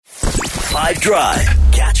5 Drive.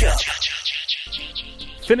 Catch up.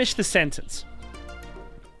 Finish the sentence.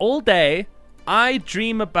 All day, I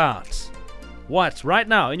dream about what? Right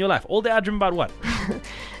now in your life. All day, I dream about what?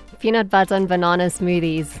 Peanut butter and banana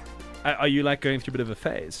smoothies. Are you like going through a bit of a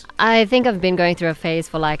phase? I think I've been going through a phase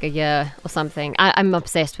for like a year or something. I'm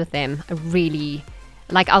obsessed with them. I really,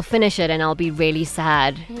 I'll finish it and I'll be really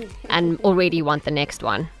sad and already want the next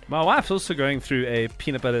one. My wife's also going through a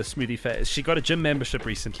peanut butter smoothie phase. She got a gym membership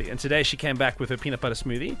recently, and today she came back with her peanut butter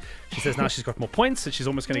smoothie. She says now she's got more points, and she's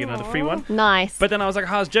almost going to get another free one. Nice. But then I was like,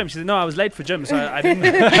 how's gym? She said, no, I was late for gym, so I didn't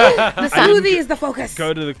The smoothie is the focus.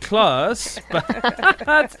 go to the class.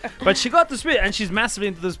 But she got the smoothie, and she's massively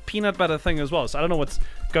into this peanut butter thing as well. So I don't know what's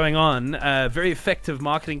going on. Very effective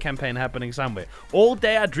marketing campaign happening somewhere. All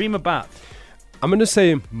day I dream about. I'm going to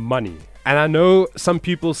say money. And I know some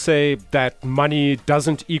people say that money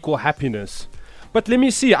doesn't equal happiness. But let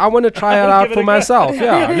me see. I want to try it out for myself.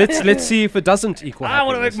 Yeah, let's see if it doesn't equal happiness. I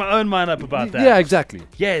want to make my own mind up about that. Yeah, exactly.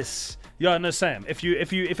 Yes. Yeah, no, Sam.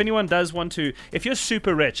 If anyone does want to, if you're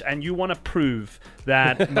super rich and you want to prove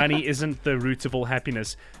that money isn't the root of all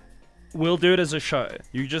happiness, we'll do it as a show.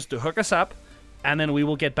 You just hook us up, and then we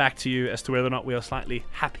will get back to you as to whether or not we are slightly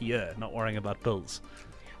happier, not worrying about bills.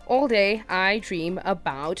 All day, I dream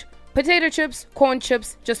about potato chips, corn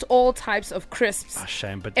chips, just all types of crisps. Ah,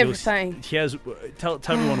 shame, but everything. Tell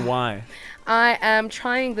everyone why. I am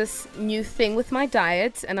trying this new thing with my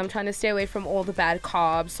diet, and I'm trying to stay away from all the bad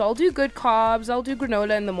carbs. So I'll do good carbs. I'll do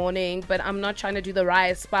granola in the morning, but I'm not trying to do the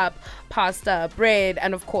rice, pap, pasta, bread,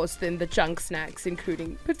 and of course then the junk snacks,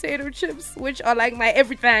 including potato chips, which are like my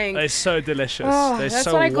everything. They're so delicious. Oh, They're that's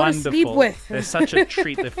so what I go to wonderful. sleep with. They're such a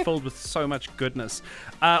treat. They're filled with so much goodness.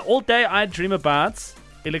 All day I dream about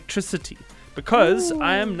electricity. Because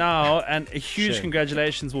I am now, and a huge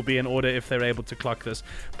congratulations will be in order if they're able to clock this.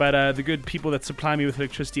 But the good people that supply me with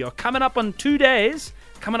electricity are coming up on 2 days,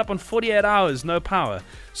 coming up on 48 hours, no power.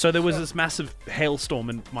 So there was this massive hailstorm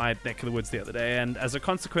in my neck of the woods the other day, and as a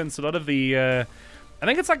consequence, a lot of the I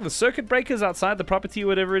think it's like the circuit breakers outside the property,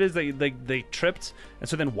 whatever it is, they tripped, and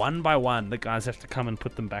so then one by one the guys have to come and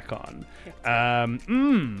put them back on.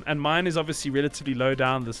 And mine is obviously relatively low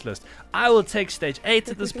down this list. I will take stage 8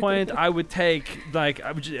 at this point. I would take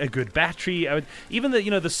a good battery. I would even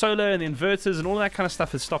the solar and the inverters and all that kind of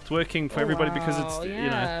stuff has stopped working for everybody because it's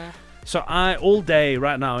So I all day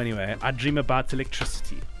right now anyway. I dream about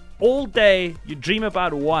electricity. All day you dream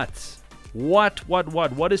about what?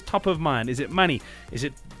 What is top of mind? Is it money? Is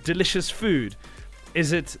it delicious food?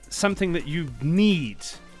 Is it something that you need?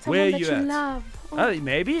 Someone Where that you you at? love.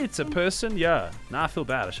 Maybe it's a person. Yeah. Nah, I feel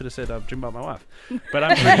bad. I should have said I dream about my wife. But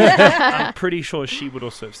I'm pretty sure she would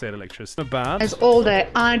also have said electricity. About As all day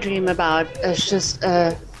I dream about is just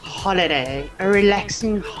a holiday, a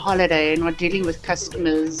relaxing holiday, not dealing with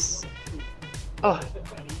customers.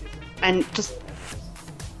 And just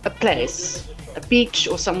a place. A beach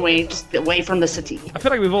or somewhere just away from the city. I feel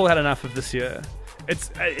like we've all had enough of this year.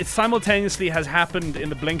 It simultaneously has happened in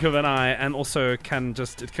the blink of an eye, and also it can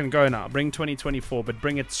go now. Bring 2024, but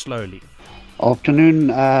bring it slowly.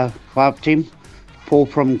 Afternoon, 5 team. Paul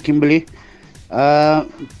from Kimberley.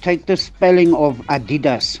 Take the spelling of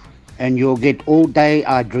Adidas, and you'll get all day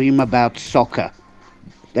I dream about soccer.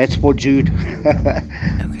 That's for Jude.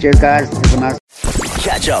 Cheers, guys. Have a nice.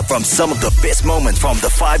 Catch up from some of the best moments from the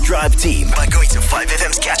 5 Drive team by going to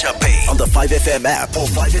 5FM's catch up page on the 5FM app or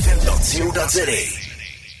 5FM.co.za.